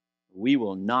 We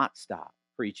will not stop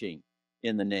preaching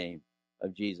in the name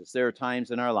of Jesus. There are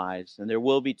times in our lives, and there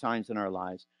will be times in our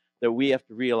lives, that we have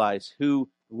to realize who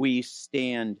we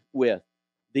stand with.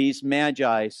 These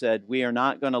Magi said, we are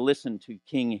not going to listen to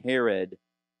King Herod.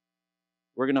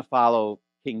 We're going to follow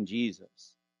King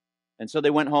Jesus. And so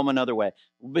they went home another way.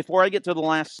 Before I get to the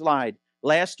last slide,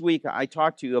 last week I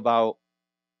talked to you about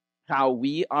how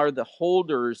we are the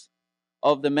holders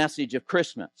of the message of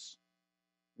Christmas.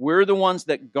 We're the ones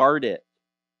that guard it.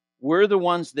 We're the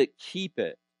ones that keep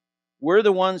it. We're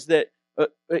the ones that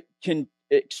can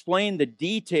explain the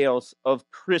details of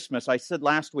Christmas. I said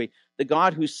last week, the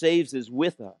God who saves is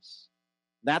with us.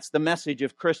 That's the message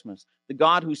of Christmas. The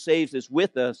God who saves is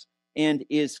with us and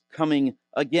is coming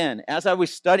again. As I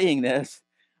was studying this,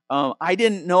 I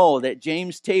didn't know that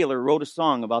James Taylor wrote a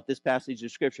song about this passage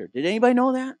of Scripture. Did anybody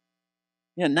know that?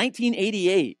 Yeah,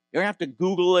 1988. You're going to have to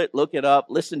Google it, look it up,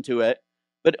 listen to it.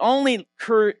 But only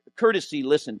courtesy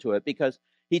listen to it, because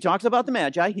he talks about the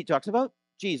Magi, he talks about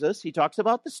Jesus, he talks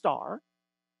about the star,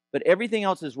 but everything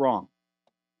else is wrong.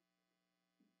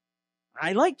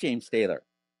 I like James Taylor,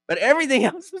 but everything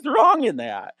else is wrong in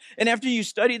that. And after you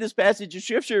study this passage of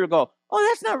Scripture, you'll go, oh,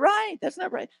 that's not right. That's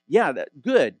not right. Yeah,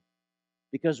 good.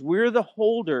 Because we're the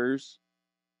holders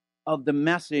of the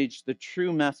message, the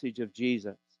true message of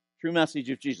Jesus. True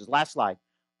message of Jesus. Last slide.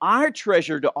 Our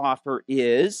treasure to offer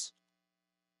is,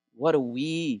 what do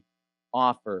we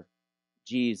offer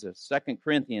Jesus? 2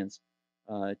 Corinthians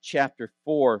chapter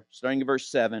 4, starting at verse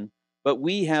 7. But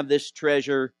we have this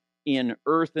treasure in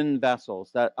earthen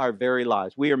vessels, that our very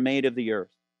lives. We are made of the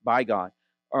earth by God.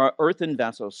 Our earthen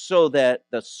vessels, so that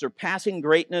the surpassing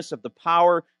greatness of the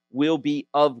power will be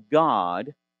of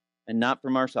God and not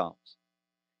from ourselves.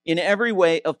 In every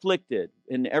way afflicted.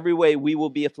 In every way we will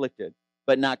be afflicted,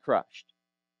 but not crushed.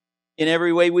 In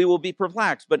every way we will be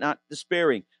perplexed, but not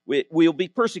despairing. We will be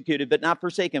persecuted, but not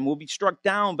forsaken. We'll be struck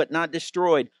down, but not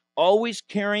destroyed. Always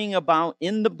carrying about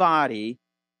in the body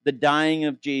the dying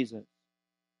of Jesus.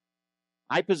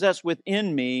 I possess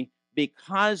within me,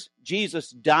 because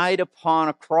Jesus died upon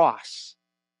a cross,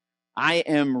 I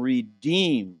am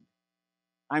redeemed.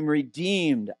 I'm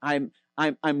redeemed. I'm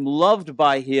loved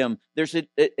by him. There's,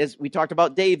 as we talked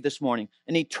about Dave this morning,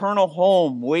 an eternal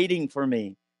home waiting for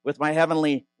me with my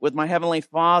heavenly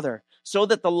Father. So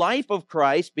that the life of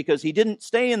Christ, because he didn't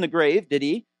stay in the grave, did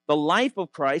he? The life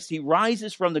of Christ, he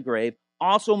rises from the grave,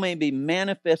 also may be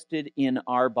manifested in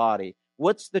our body.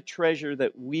 What's the treasure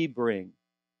that we bring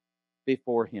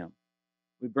before him?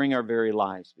 We bring our very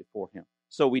lives before him.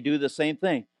 So we do the same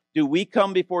thing. Do we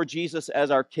come before Jesus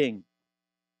as our King?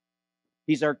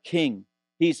 He's our King.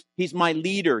 He's my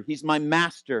leader. He's my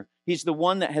master. He's the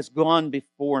one that has gone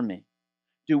before me.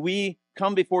 Do we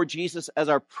come before Jesus as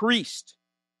our priest?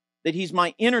 That he's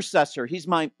my intercessor. He's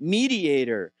my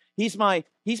mediator. He's my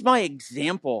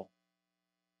example.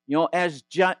 You know, as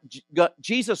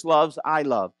Jesus loves, I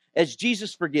love. As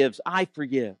Jesus forgives, I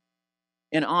forgive.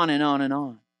 And on and on and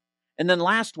on. And then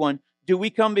last one, do we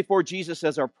come before Jesus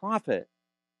as our prophet?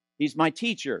 He's my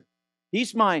teacher.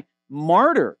 He's my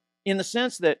martyr, in the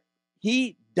sense that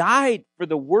he died for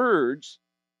the words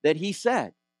that he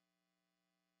said.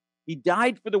 He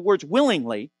died for the words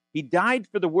willingly. He died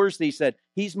for the words that he said.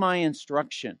 He's my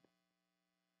instruction.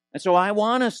 And so I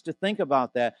want us to think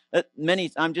about that.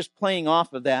 I'm just playing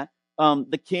off of that.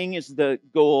 The king is the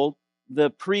gold. The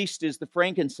priest is the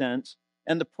frankincense.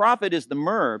 And the prophet is the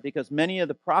myrrh, because many of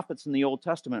the prophets in the Old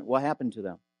Testament, what happened to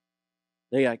them?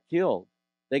 They got killed.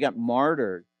 They got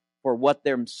martyred for what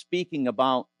they're speaking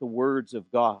about the words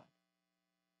of God.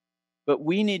 But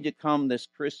we need to come this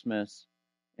Christmas,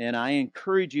 and I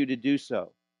encourage you to do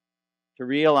so, to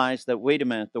realize that, wait a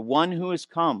minute, the one who has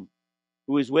come,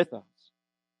 who is with us,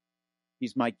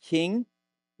 he's my King,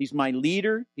 He's my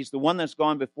leader. He's the one that's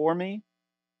gone before me.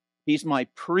 He's my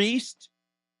priest.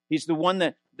 He's the one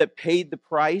that paid the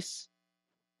price.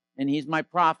 And he's my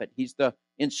prophet. He's the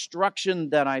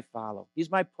instruction that I follow. He's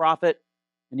my prophet,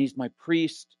 and he's my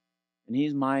priest, and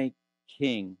he's my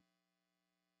king.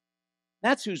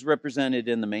 That's who's represented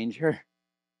in the manger,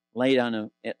 laid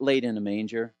in a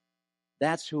manger.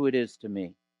 That's who it is to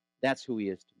me. That's who he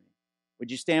is to me. Would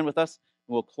you stand with us?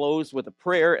 We'll close with a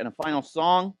prayer and a final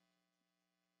song.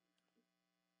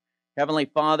 Heavenly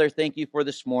Father, thank you for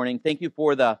this morning. Thank you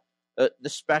for the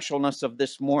specialness of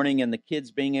this morning and the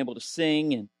kids being able to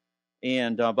sing.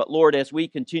 But Lord, as we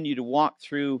continue to walk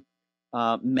through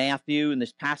Matthew and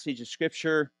this passage of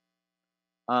Scripture,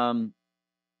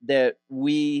 that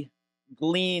we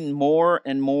glean more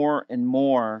and more and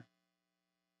more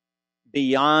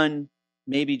beyond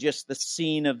maybe just the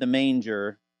scene of the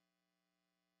manger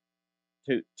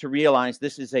to realize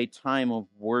this is a time of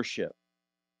worship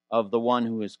of the one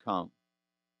who has come.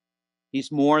 He's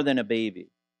more than a baby.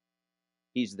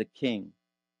 He's the king.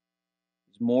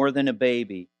 He's more than a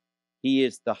baby. He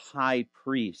is the high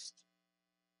priest.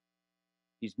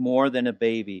 He's more than a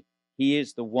baby. He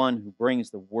is the one who brings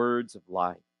the words of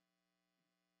life.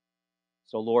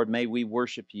 So, Lord, may we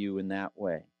worship you in that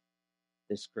way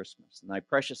this Christmas. In thy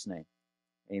precious name,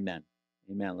 amen.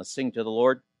 Amen. Let's sing to the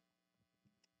Lord.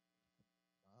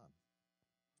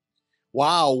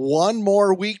 Wow, one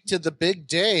more week to the big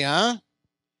day, huh?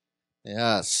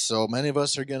 Yes, so many of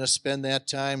us are going to spend that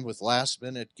time with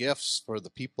last-minute gifts for the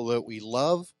people that we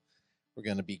love. We're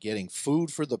going to be getting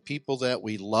food for the people that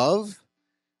we love.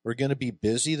 We're going to be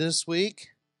busy this week.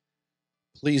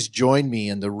 Please join me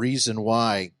in the reason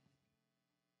why.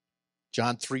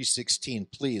 John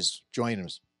 3:16, please join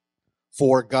us.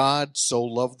 For God so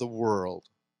loved the world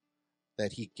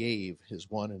that he gave his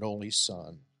one and only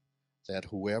Son, that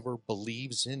whoever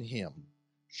believes in him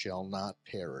shall not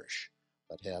perish,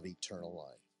 but have eternal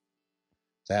life.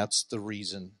 That's the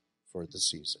reason for the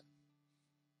season.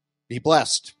 Be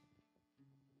blessed.